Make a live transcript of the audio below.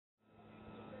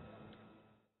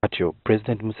Bw'atyo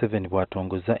Pulezidenti Museveni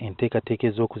bw'atongoza enteekateeka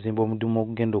ez'okuzimba omudumu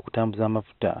ogugenda okutambuza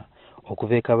amafuta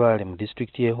okuva e Kabale mu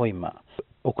disitulikiti y'e Hoima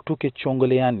okutuuka e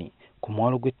Chongoleani ku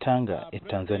mwalo gw'e Tanga e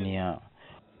Tanzania.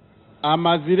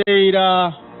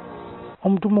 Amazireira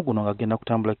omudumu guno nga genda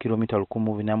kutambula kilomita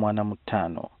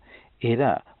 145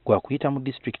 era gwakuyita mu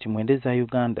disitulikiti 9 za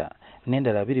Uganda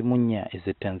n'endala 24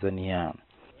 ez'e Tanzania.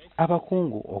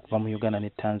 Abakungu okuva mu Uganda ne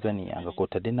Tanzania nga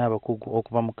kw'otadde n'abakugu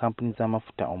okuva mu kampuni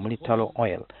z'amafuta omuli Talo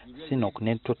Oil, Sinok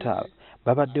ne Total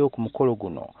babaddewo ku mukolo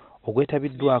guno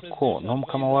ogwetabiddwako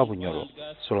n'omukama wa Bunyoro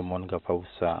Solomon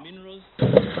Gapawusa.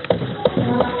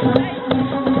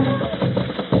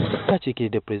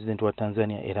 Akiikiridde Pulezidenti wa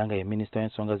Tanzania era nga ye Minisita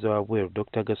w'ensonga z'ewabweru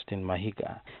Dr. Gaston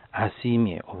Mahiga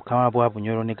asiimye obukama bwa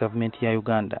Bunyoro ne gavumenti ya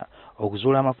Uganda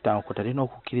okuzuula amafuta nga kw'otadde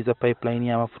n'okukkiriza pipeline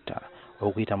y'amafuta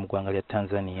okuyita mu gwanga lya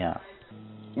Tanzania.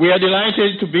 We are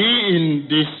delighted to be in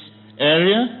this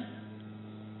area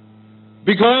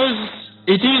because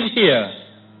it is here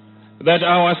that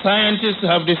our scientists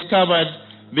have discovered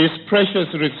this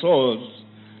precious resource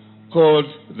called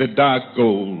the dark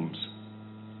gold.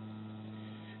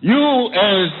 You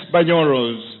as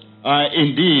Banyoros are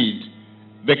indeed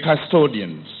the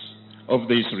custodians of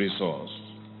this resource,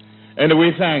 and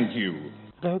we thank you.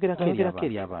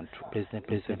 President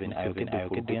Museveni ayogedde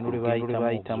ku lugendo lwe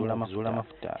baayitamu okuzuula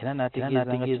amafuta era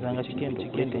n'ategeeza nga kigenda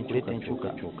okuleeta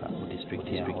enkyukakyuka mu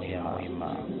disitulikiti ya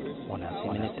Hoima. Ono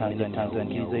asiimye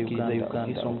Tanzania okukiriza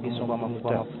Uganda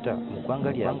gw'amafuta mu ggwanga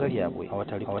lyabwe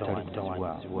awatali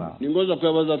kutawaanyizibwa. Ningoza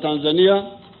kwebaza Tanzania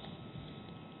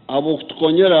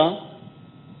abokutukonyera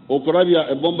okurabya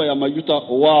ebomba ya majuta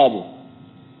owaabo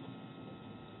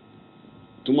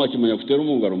tumwakimanya kutera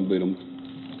omungaro mubeere muto.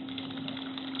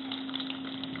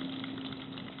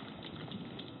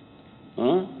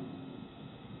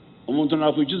 Omuntu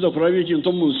nakwikiza kurabya ekintu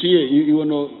omu nsi ye iwe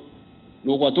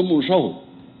nokwata omunshaho.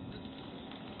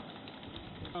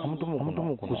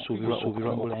 Omudumu gusuubirwa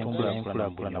okutumbula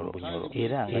enkulaakulana mu Bunyoro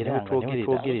era nga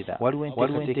twogerera waliwo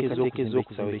enteekateeka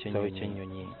ez'okuzimba ekisaawe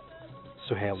ky'ennyonyi.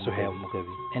 Sohail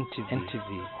Mugabi, NTV,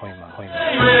 Hoima.